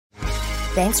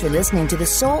Thanks for listening to the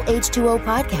Soul H2O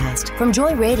podcast from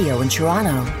Joy Radio in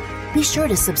Toronto. Be sure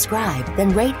to subscribe, then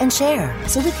rate and share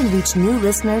so we can reach new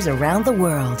listeners around the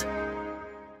world.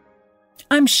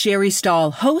 I'm Sherry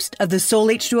Stahl, host of the Soul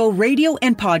H2O radio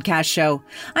and podcast show.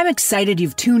 I'm excited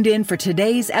you've tuned in for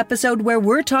today's episode where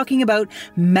we're talking about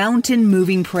mountain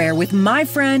moving prayer with my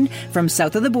friend from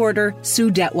south of the border,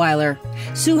 Sue Detweiler.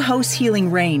 Sue hosts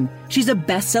Healing Rain. She's a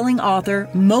best-selling author,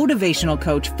 motivational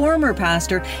coach, former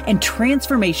pastor, and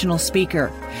transformational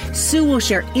speaker. Sue will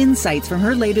share insights from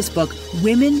her latest book,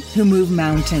 Women Who Move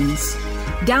Mountains.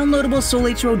 Downloadable Soul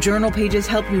H2O journal pages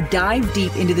help you dive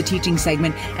deep into the teaching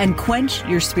segment and quench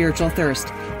your spiritual thirst.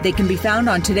 They can be found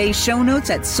on today's show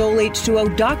notes at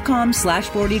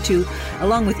soulh2o.com/42,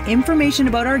 along with information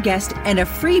about our guest and a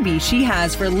freebie she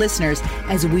has for listeners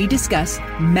as we discuss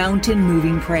mountain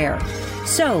moving prayer.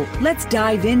 So let's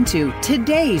dive into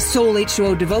today's Soul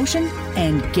H2O devotion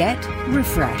and get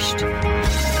refreshed.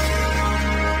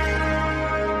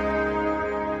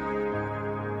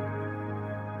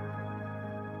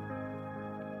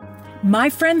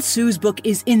 My friend Sue's book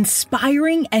is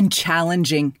inspiring and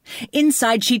challenging.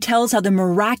 Inside, she tells how the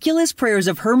miraculous prayers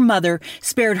of her mother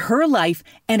spared her life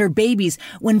and her babies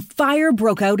when fire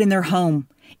broke out in their home.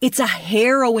 It's a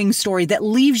harrowing story that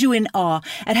leaves you in awe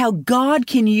at how God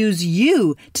can use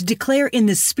you to declare in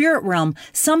the spirit realm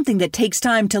something that takes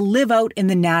time to live out in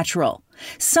the natural,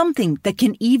 something that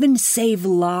can even save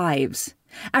lives.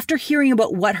 After hearing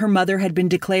about what her mother had been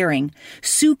declaring,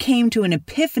 Sue came to an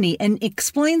epiphany and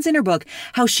explains in her book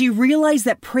how she realized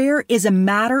that prayer is a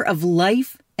matter of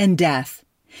life and death.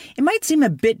 It might seem a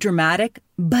bit dramatic,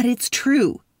 but it's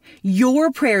true.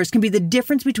 Your prayers can be the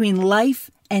difference between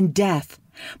life and death.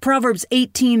 Proverbs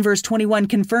 18 verse 21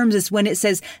 confirms this when it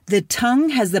says, "The tongue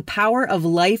has the power of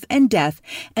life and death,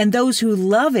 and those who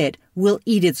love it will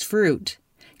eat its fruit."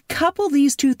 Couple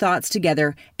these two thoughts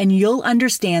together and you'll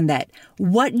understand that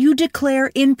what you declare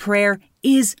in prayer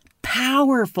is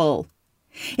powerful.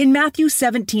 In Matthew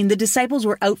 17, the disciples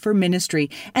were out for ministry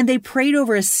and they prayed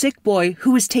over a sick boy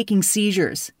who was taking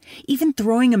seizures, even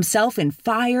throwing himself in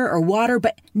fire or water,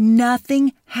 but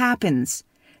nothing happens.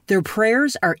 Their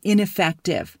prayers are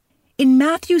ineffective. In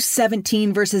Matthew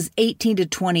 17, verses 18 to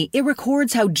 20, it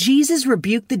records how Jesus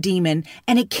rebuked the demon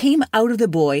and it came out of the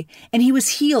boy and he was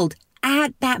healed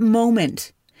at that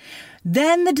moment.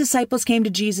 Then the disciples came to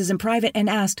Jesus in private and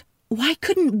asked, "Why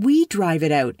couldn't we drive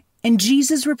it out?" And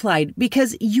Jesus replied,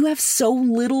 "Because you have so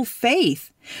little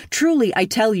faith. Truly, I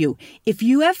tell you, if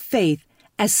you have faith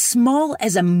as small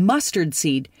as a mustard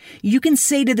seed, you can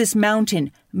say to this mountain,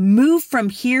 'Move from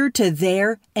here to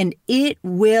there,' and it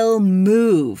will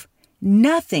move.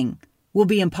 Nothing will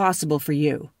be impossible for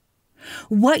you."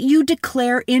 What you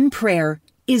declare in prayer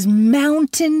is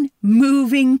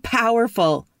mountain-moving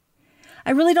powerful.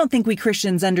 I really don't think we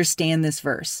Christians understand this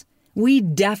verse. We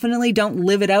definitely don't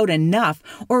live it out enough,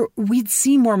 or we'd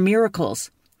see more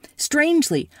miracles.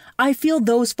 Strangely, I feel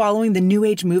those following the New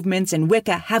Age movements and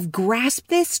Wicca have grasped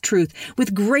this truth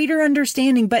with greater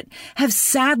understanding, but have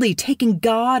sadly taken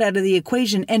God out of the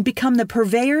equation and become the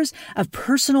purveyors of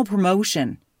personal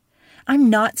promotion. I'm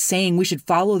not saying we should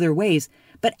follow their ways,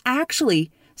 but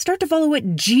actually start to follow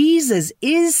what Jesus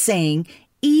is saying,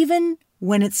 even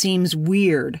when it seems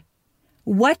weird.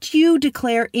 What you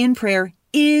declare in prayer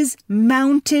is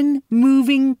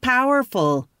mountain-moving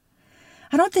powerful.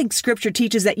 I don't think Scripture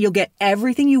teaches that you'll get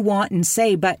everything you want and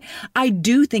say, but I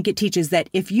do think it teaches that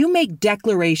if you make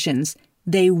declarations,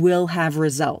 they will have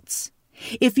results.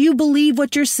 If you believe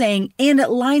what you're saying and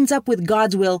it lines up with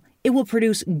God's will, it will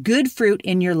produce good fruit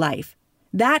in your life.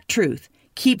 That truth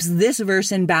keeps this verse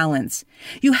in balance.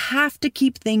 You have to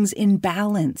keep things in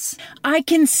balance. I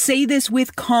can say this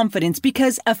with confidence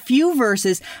because a few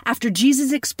verses after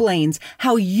Jesus explains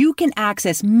how you can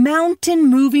access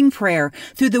mountain-moving prayer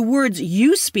through the words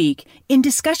you speak in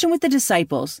discussion with the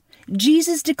disciples,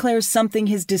 Jesus declares something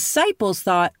his disciples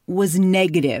thought was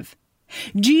negative.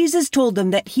 Jesus told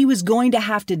them that he was going to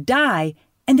have to die,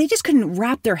 and they just couldn't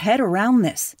wrap their head around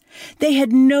this. They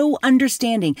had no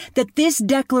understanding that this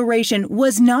declaration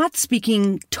was not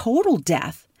speaking total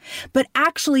death, but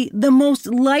actually the most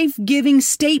life-giving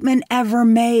statement ever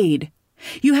made.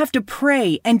 You have to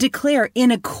pray and declare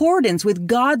in accordance with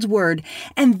God's word,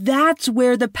 and that's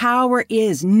where the power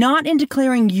is, not in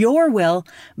declaring your will,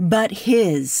 but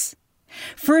his.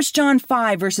 1 John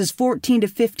 5 verses 14 to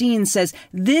 15 says,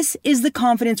 "This is the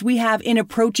confidence we have in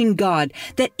approaching God,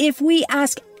 that if we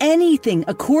ask anything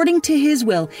according to his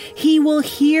will, he will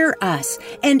hear us.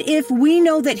 And if we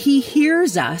know that he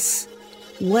hears us,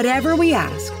 whatever we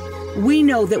ask, we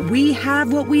know that we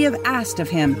have what we have asked of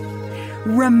him."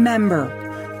 Remember,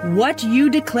 What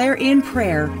you declare in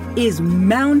prayer is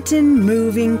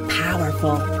mountain-moving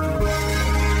powerful.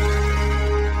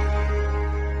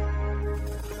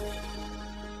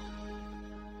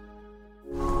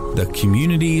 The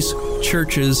communities,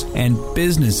 churches, and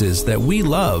businesses that we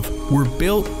love were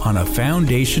built on a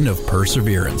foundation of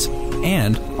perseverance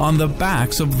and on the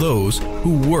backs of those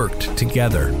who worked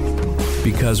together.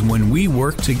 Because when we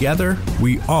work together,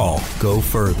 we all go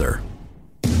further.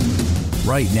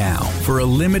 Right now, for a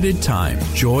limited time,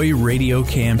 Joy Radio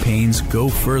campaigns go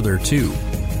further too.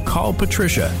 Call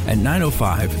Patricia at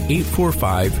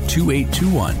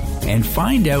 905-845-2821 and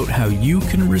find out how you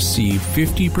can receive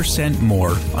 50%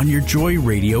 more on your Joy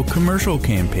Radio commercial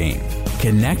campaign.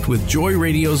 Connect with Joy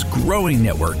Radio's growing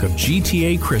network of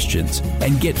GTA Christians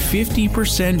and get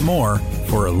 50% more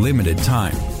for a limited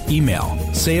time. Email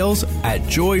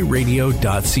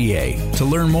sales@joyradio.ca to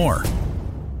learn more.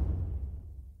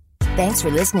 Thanks for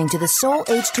listening to the Soul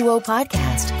H2O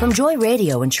podcast from Joy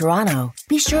Radio in Toronto.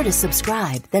 Be sure to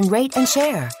subscribe, then rate and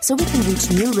share so we can reach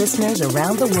new listeners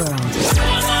around the world.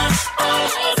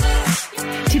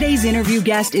 Today's interview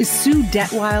guest is Sue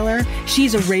Detweiler.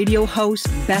 She's a radio host,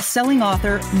 best-selling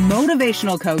author,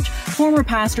 motivational coach, former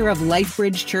pastor of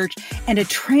LifeBridge Church, and a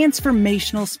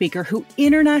transformational speaker who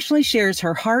internationally shares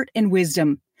her heart and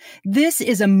wisdom. This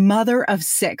is a mother of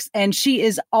 6, and she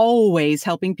is always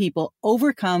helping people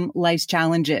overcome life's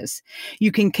challenges.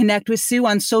 You can connect with Sue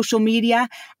on social media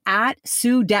at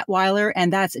Sue Detweiler,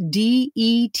 and that's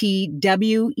DETWEILER.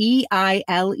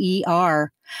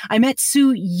 I met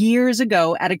Sue years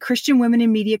ago at a Christian Women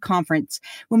in Media conference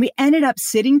when we ended up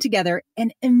sitting together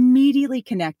and immediately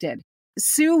connected.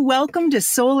 Sue, welcome to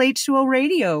Soul H2O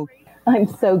Radio. I'm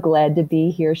so glad to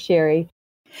be here, Sherry.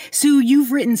 Sue,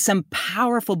 you've written some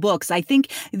powerful books. I think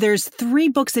there's 3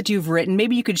 books that you've written.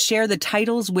 Maybe you could share the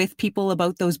titles with people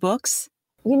about those books.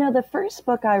 You know, the first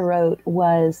book I wrote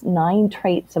was 9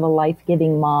 Traits of a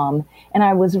Life-Giving Mom, and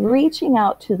I was reaching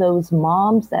out to those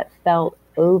moms that felt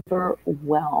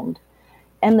overwhelmed.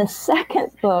 And the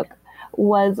second book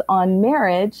was on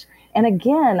marriage, and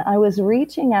again, I was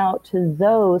reaching out to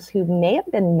those who may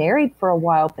have been married for a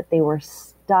while, but they were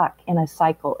stuck in a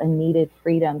cycle and needed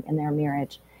freedom in their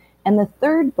marriage. And the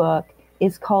third book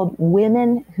is called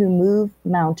Women Who Move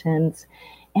Mountains,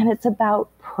 and it's about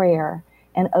prayer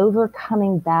and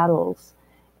overcoming battles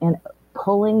and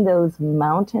pulling those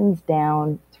mountains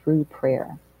down through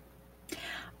prayer.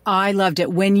 I loved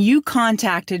it. When you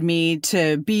contacted me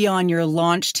to be on your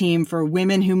launch team for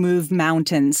Women Who Move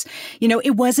Mountains, you know,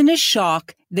 it wasn't a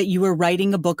shock that you were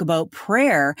writing a book about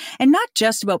prayer, and not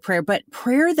just about prayer, but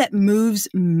prayer that moves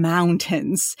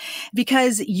mountains.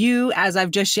 Because you, as I've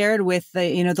just shared with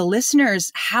the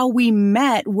listeners, how we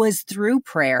met was through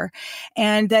prayer,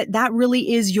 and that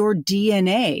really is your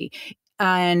DNA.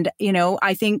 And, you know,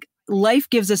 I think life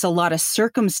gives us a lot of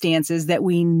circumstances that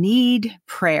we need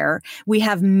prayer. We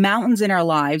have mountains in our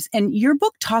lives, and your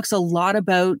book talks a lot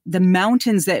about the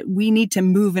mountains that we need to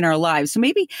move in our lives. So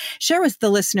maybe share with the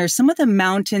listeners some of the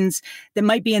mountains that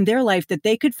might be in their life that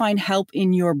they could find help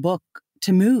in your book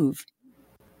to move.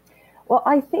 Well,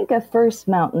 I think a first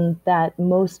mountain that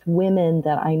most women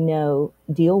that I know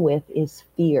deal with is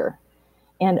fear,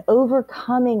 and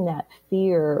overcoming that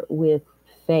fear with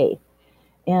faith.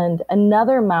 And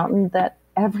another mountain that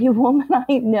every woman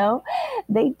I know,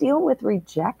 they deal with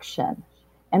rejection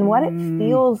and what it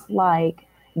feels like,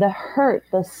 the hurt,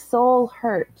 the soul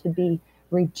hurt to be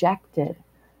rejected.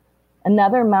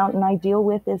 Another mountain I deal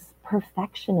with is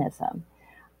perfectionism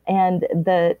and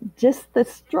the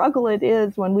struggle it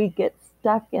is when we get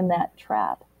stuck in that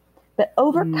trap. But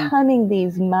overcoming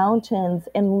these mountains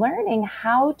and learning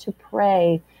how to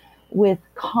pray with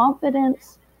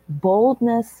confidence,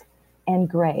 boldness, and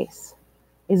grace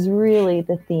is really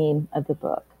the theme of the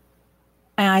book.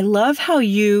 And I love how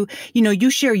you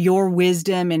share your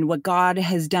wisdom and what God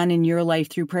has done in your life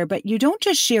through prayer, but you don't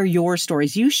just share your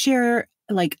stories. You share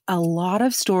like a lot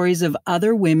of stories of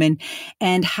other women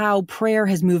and how prayer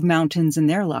has moved mountains in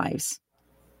their lives.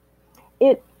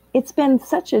 It's been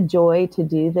such a joy to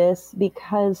do this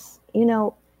because, you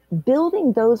know,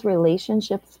 building those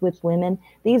relationships with women,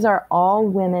 these are all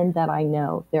women that I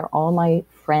know. They're all my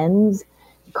friends,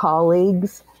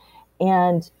 colleagues,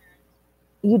 and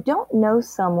you don't know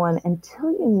someone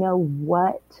until you know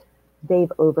what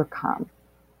they've overcome.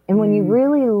 And when you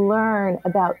really learn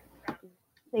about what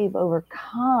they've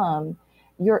overcome,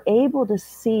 you're able to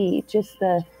see just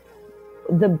the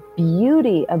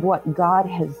beauty of what God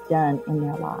has done in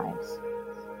their lives.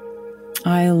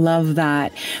 I love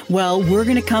that. Well, we're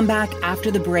going to come back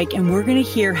after the break and we're going to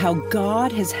hear how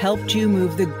God has helped you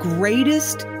move the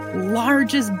greatest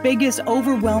largest, biggest,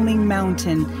 overwhelming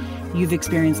mountain you've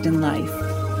experienced in life?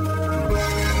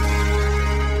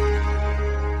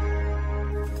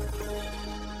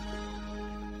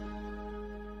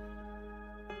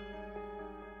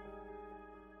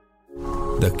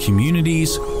 The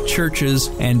communities, churches,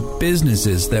 and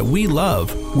businesses that we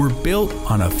love were built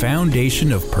on a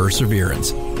foundation of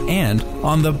perseverance and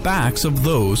on the backs of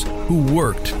those who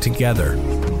worked together.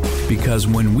 Because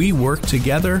when we work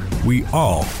together, we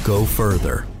all go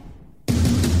further.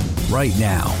 Right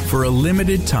now, for a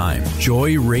limited time,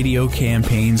 Joy Radio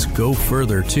campaigns Go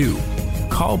Further too.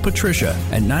 Call Patricia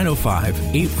at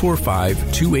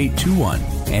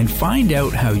 905-845-2821 and find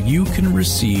out how you can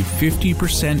receive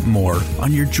 50% more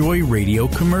on your Joy Radio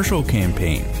commercial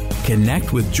campaign.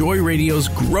 Connect with Joy Radio's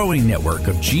growing network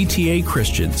of GTA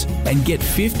Christians and get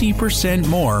 50%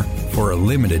 more for a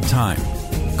limited time.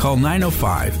 Call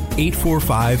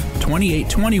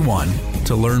 905-845-2821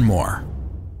 to learn more.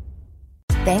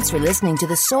 Thanks for listening to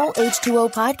the Soul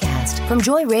H2O podcast from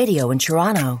Joy Radio in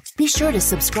Toronto. Be sure to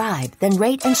subscribe, then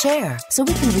rate and share so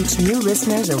we can reach new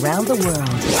listeners around the world.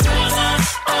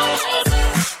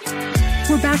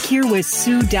 We're back here with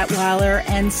Sue Detweiler.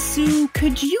 And Sue,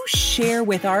 could you share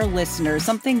with our listeners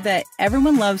something that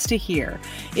everyone loves to hear?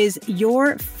 Is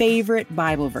your favorite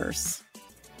Bible verse?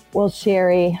 Well,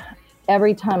 Sherry,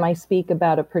 every time I speak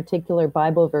about a particular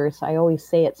Bible verse, I always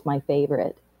say it's my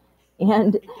favorite.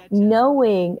 And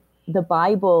knowing the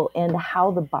Bible and how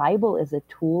the Bible is a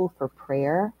tool for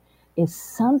prayer is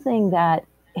something that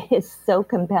is so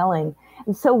compelling.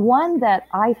 And so one that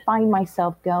I find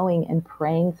myself going and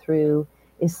praying through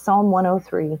is Psalm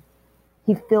 103.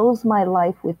 He fills my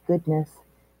life with goodness,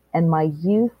 and my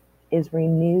youth is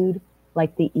renewed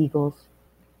like the eagles.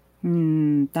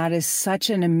 That is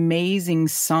such an amazing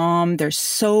psalm. There's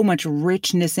so much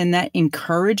richness in that,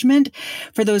 encouragement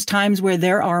for those times where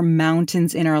there are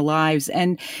mountains in our lives.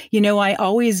 And, you know, I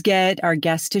always get our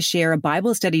guests to share a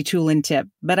Bible study tool and tip,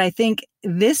 but I think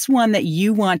this one that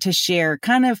you want to share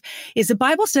kind of is a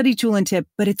Bible study tool and tip,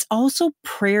 but it's also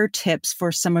prayer tips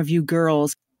for some of you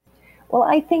girls. Well,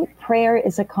 I think prayer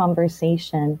is a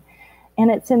conversation,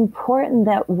 and it's important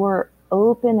that we're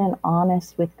open and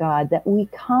honest with God, that we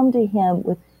come to Him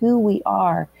with who we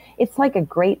are. It's like a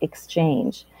great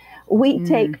exchange. We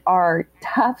take our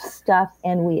tough stuff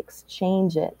and we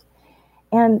exchange it.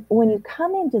 And when you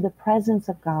come into the presence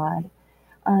of God,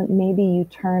 maybe you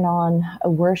turn on a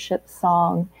worship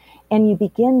song and you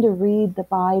begin to read the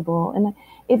Bible. And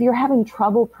if you're having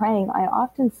trouble praying, I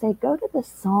often say, go to the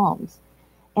Psalms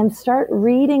and start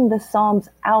reading the Psalms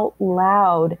out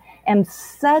loud. And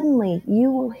suddenly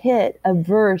you will hit a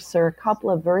verse or a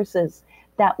couple of verses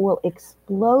that will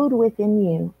explode within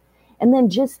you. And then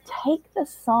just take the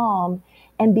Psalm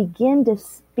and begin to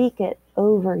speak it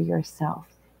over yourself.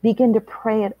 Begin to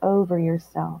pray it over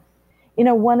yourself. You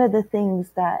know, one of the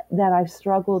things that I've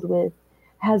struggled with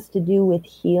has to do with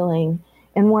healing.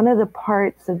 And one of the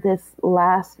parts of this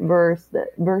last verse,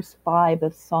 verse 5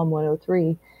 of Psalm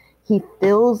 103, He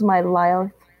fills my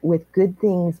life with good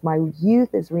things. My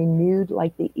youth is renewed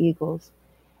like the eagles.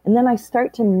 And then I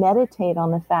start to meditate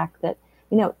on the fact that,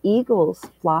 you know, eagles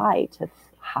fly to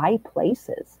high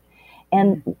places.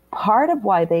 And part of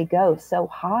why they go so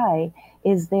high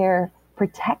is they're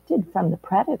protected from the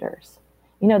predators.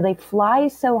 You know, they fly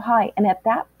so high. And at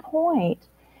that point,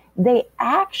 they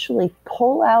actually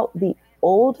pull out the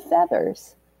old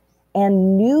feathers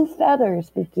and new feathers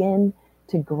begin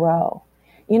to grow.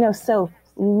 You know, so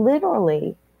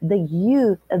literally the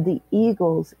youth of the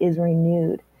eagles is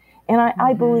renewed. And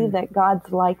I believe that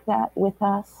God's like that with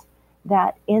us,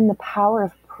 that in the power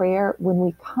of prayer, when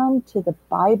we come to the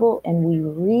Bible and we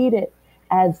read it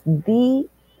as the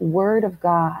Word of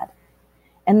God,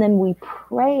 and then we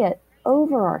pray it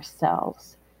over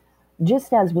ourselves,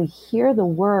 just as we hear the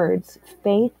words,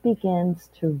 faith begins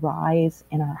to rise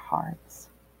in our hearts.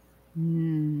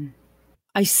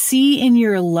 I see in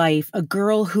your life a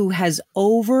girl who has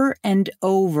over and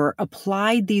over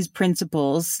applied these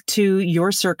principles to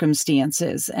your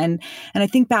circumstances. And I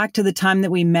think back to the time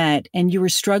that we met and you were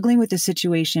struggling with a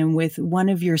situation with one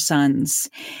of your sons.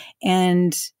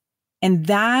 And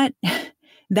that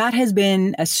has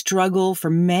been a struggle for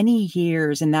many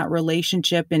years in that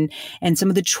relationship and some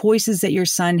of the choices that your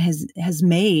son has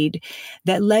made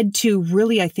that led to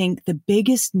really, I think,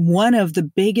 one of the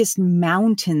biggest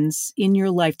mountains in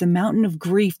your life, the mountain of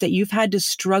grief that you've had to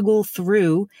struggle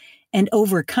through and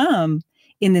overcome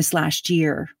in this last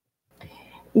year.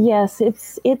 Yes,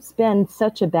 it's been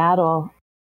such a battle.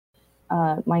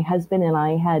 My husband and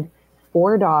I had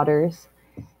 4 daughters,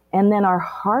 And then our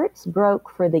hearts broke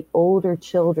for the older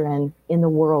children in the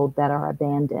world that are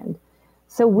abandoned.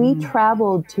 So we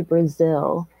traveled to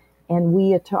Brazil, and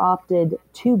we adopted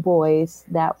 2 boys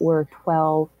that were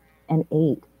 12 and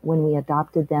 8 when we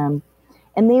adopted them.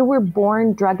 And they were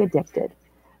born drug addicted.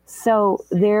 So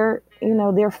their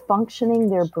functioning,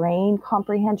 their brain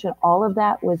comprehension, all of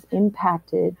that was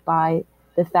impacted by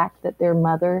the fact that their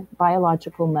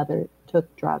biological mother,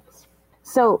 took drugs.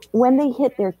 So when they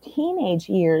hit their teenage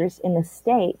years in the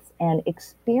States and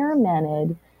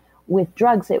experimented with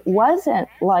drugs, it wasn't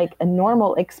like a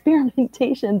normal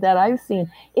experimentation that I've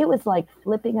seen. It was like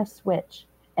flipping a switch,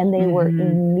 and they were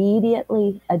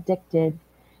immediately addicted.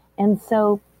 And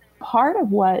so part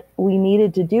of what we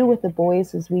needed to do with the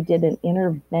boys is we did an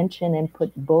intervention and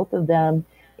put both of them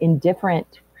in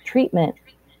different treatment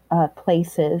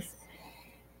places.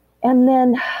 And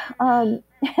then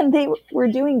and they were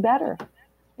doing better.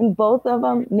 And both of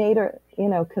them made a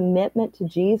commitment to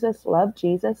Jesus, loved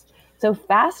Jesus. So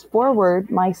fast forward,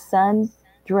 my son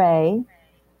Dre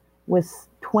was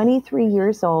 23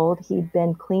 years old. He'd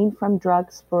been clean from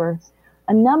drugs for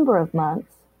a number of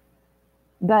months.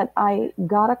 But I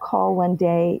got a call one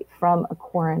day from a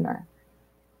coroner.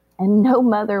 And no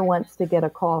mother wants to get a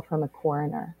call from a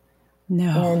coroner.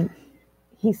 No. And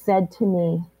he said to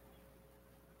me,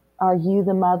 "Are you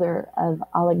the mother of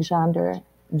Alexander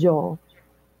Joel?"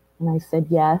 And I said,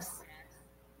 "Yes."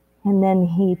 And then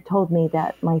he told me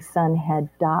that my son had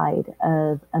died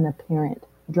of an apparent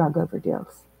drug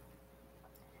overdose.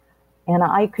 And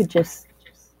I could just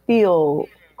feel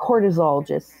cortisol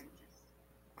just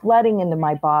flooding into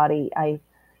my body. I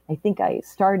think I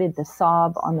started to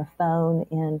sob on the phone,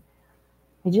 and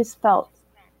I just felt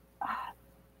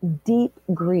deep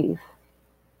grief.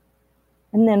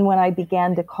 And then when I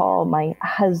began to call my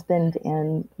husband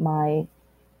and my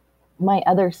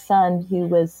other son, who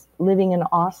was living in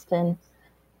Austin,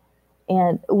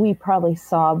 and we probably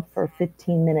sobbed for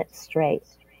 15 minutes straight.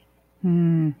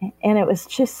 And it was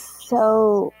just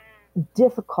so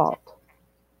difficult.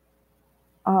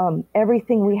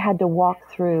 Everything we had to walk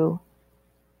through.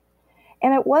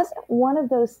 And it wasn't one of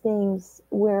those things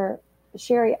where,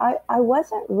 Sherry, I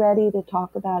wasn't ready to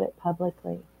talk about it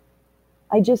publicly.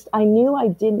 I knew I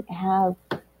didn't have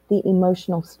the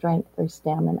emotional strength or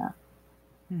stamina.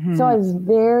 So I was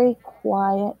very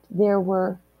quiet. There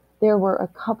were a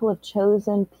couple of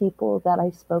chosen people that I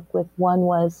spoke with. One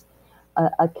was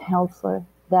a counselor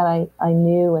that I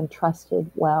knew and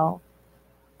trusted well.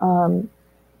 And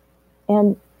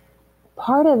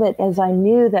part of it is I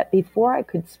knew that before I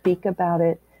could speak about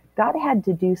it, God had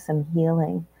to do some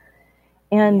healing.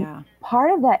 And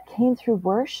part of that came through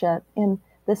worship. And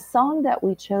the song that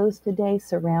we chose today,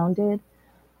 Surrounded,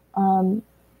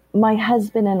 my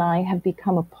husband and I have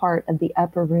become a part of the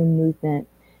Upper Room movement.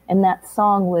 And that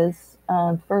song was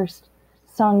first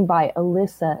sung by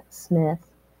Alyssa Smith.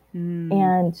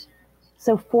 And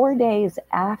so 4 days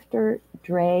after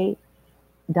Dre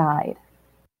died,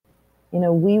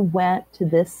 we went to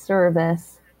this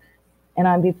service, and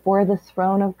I'm before the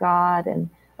throne of God, and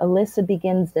Alyssa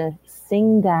begins to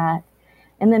sing that.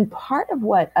 And then part of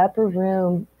what Upper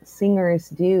Room singers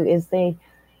do is they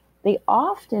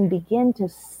often begin to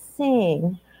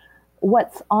sing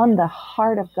what's on the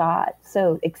heart of God,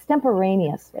 so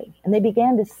extemporaneously. And they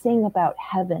began to sing about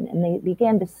heaven, and they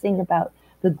began to sing about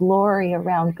the glory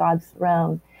around God's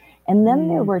throne. And then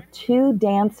there were 2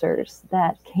 dancers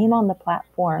that came on the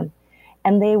platform,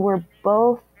 and they were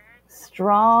both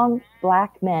strong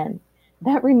Black men.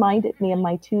 That reminded me of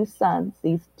my 2 sons,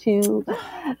 these 2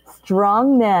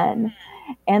 strong men.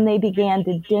 And they began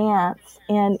to dance,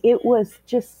 and it was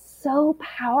just so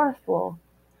powerful.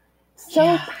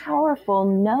 So powerful,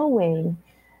 knowing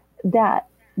that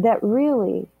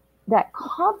really, that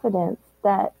confidence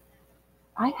that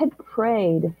I had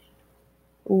prayed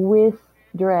with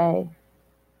Dre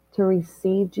to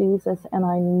receive Jesus, and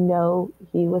I know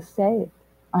he was saved.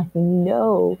 I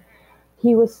know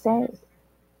he was saved.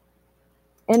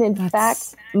 And in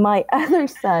fact, my other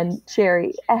son,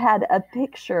 Cherry, had a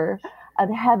picture of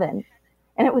heaven,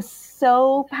 and it was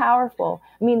so powerful.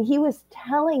 I mean, he was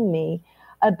telling me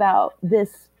about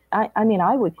this. I mean,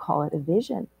 I would call it a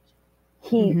vision.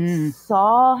 He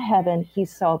saw heaven. He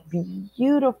saw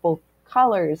beautiful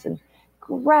colors and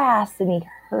grass, and he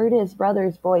heard his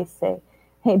brother's voice say,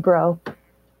 "Hey, bro,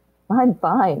 I'm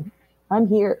fine. I'm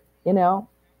here.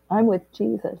 I'm with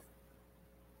Jesus."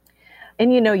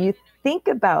 And, you think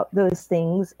about those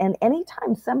things, and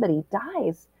anytime somebody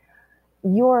dies,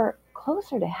 you're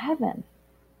closer to heaven.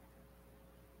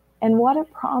 And what a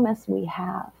promise we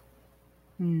have.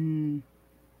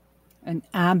 An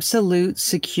absolute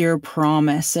secure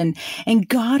promise. And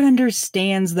God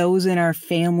understands those in our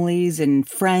families and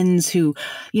friends who,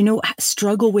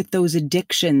 struggle with those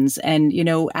addictions. And,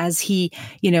 as he,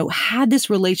 had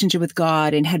this relationship with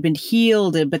God and had been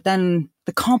healed, but then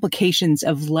the complications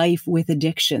of life with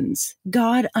addictions,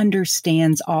 God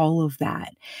understands all of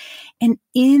that. And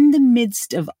in the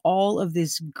midst of all of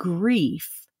this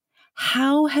grief,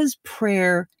 how has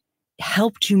prayer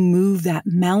helped you move that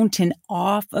mountain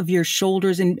off of your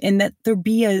shoulders and that there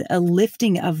be a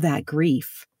lifting of that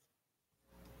grief?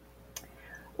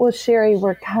 Well, Sherry,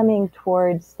 we're coming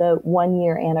towards the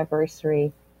 1-year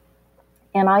anniversary,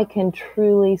 and I can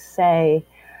truly say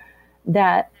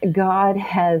that God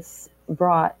has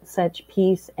brought such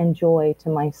peace and joy to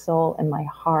my soul and my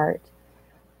heart.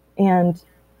 And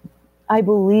I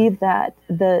believe that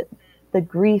the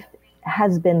grief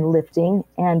has been lifting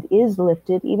and is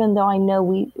lifted, even though I know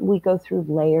we go through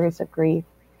layers of grief.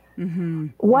 Mm-hmm.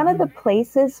 One of the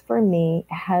places for me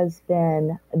has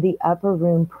been the upper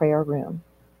room prayer room.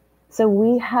 So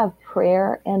we have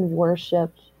prayer and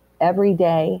worship every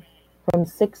day from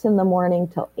 6 a.m.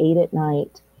 till 8 p.m.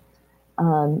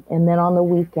 And then on the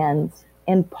weekends.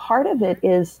 And part of it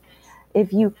is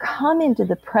if you come into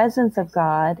the presence of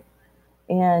God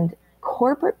and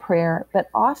corporate prayer, but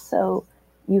also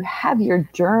you have your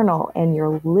journal and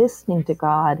you're listening to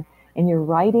God and you're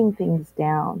writing things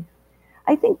down.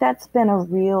 I think that's been a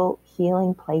real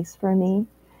healing place for me.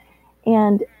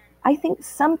 And I think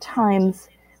sometimes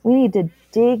we need to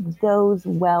dig those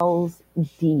wells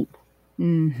deep.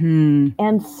 Mm-hmm.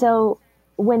 And so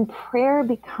when prayer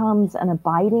becomes an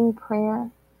abiding prayer,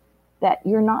 that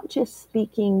you're not just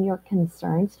speaking your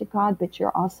concerns to God, but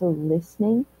you're also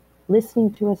listening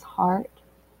to his heart,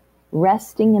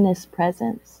 resting in his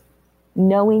presence,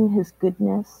 knowing his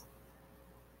goodness.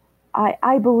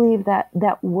 I believe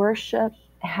that worship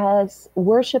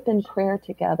and prayer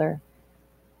together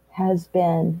has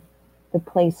been the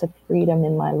place of freedom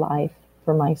in my life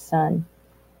for my son,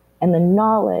 and the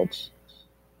knowledge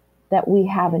that we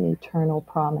have an eternal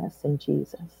promise in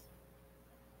Jesus.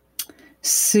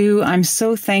 Sue, I'm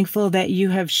so thankful that you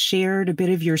have shared a bit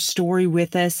of your story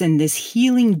with us and this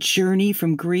healing journey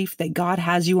from grief that God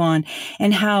has you on,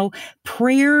 and how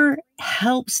prayer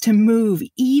helps to move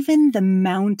even the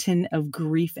mountain of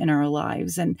grief in our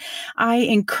lives. And I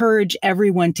encourage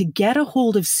everyone to get a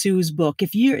hold of Sue's book.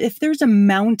 If there's a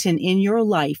mountain in your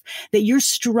life that you're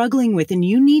struggling with and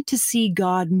you need to see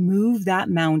God move that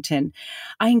mountain,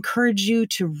 I encourage you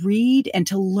to read and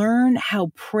to learn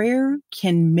how prayer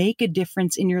can make a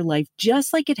difference in your life,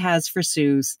 just like it has for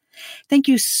Sue's. Thank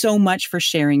you so much for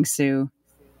sharing, Sue.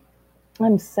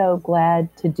 I'm so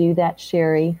glad to do that,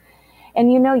 Sherry. And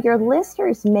your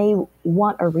listeners may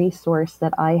want a resource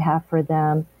that I have for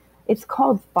them. It's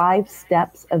called 5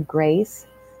 Steps of Grace,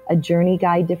 a journey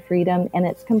guide to freedom, and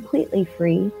it's completely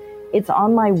free. It's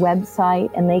on my website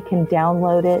and they can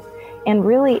download it. And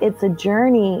really, it's a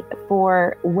journey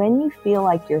for when you feel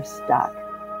like you're stuck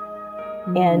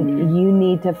and you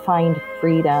need to find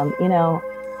freedom.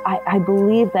 I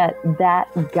believe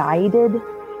that guided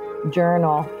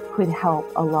journal could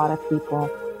help a lot of people.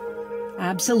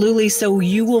 Absolutely. So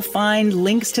you will find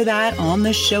links to that on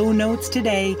the show notes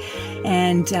today.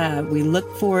 And we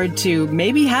look forward to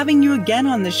maybe having you again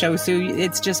on the show, Sue.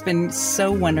 It's just been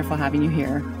so wonderful having you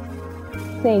here.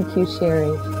 Thank you,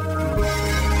 Sherry.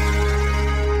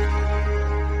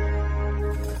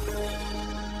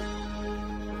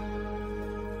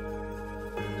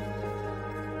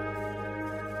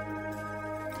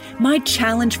 My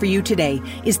challenge for you today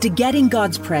is to get in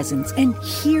God's presence and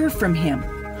hear from him.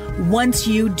 Once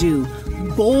you do,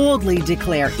 boldly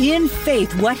declare in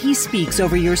faith what he speaks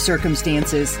over your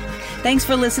circumstances. Thanks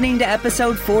for listening to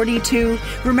episode 42.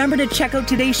 Remember to check out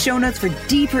today's show notes for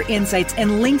deeper insights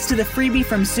and links to the freebie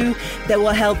from Sue that will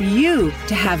help you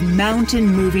to have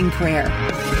mountain-moving prayer.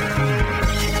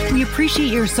 We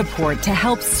appreciate your support to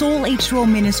help Soul H2O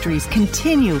Ministries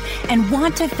continue, and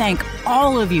want to thank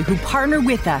all of you who partner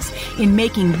with us in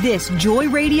making this Joy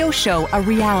Radio show a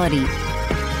reality,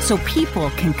 so people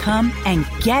can come and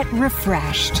get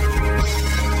refreshed.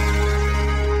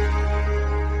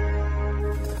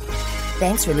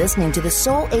 Thanks for listening to the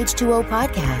Soul H2O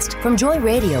podcast from Joy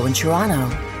Radio in Toronto.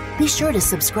 Be sure to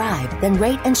subscribe, then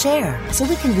rate and share so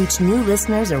we can reach new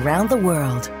listeners around the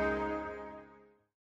world.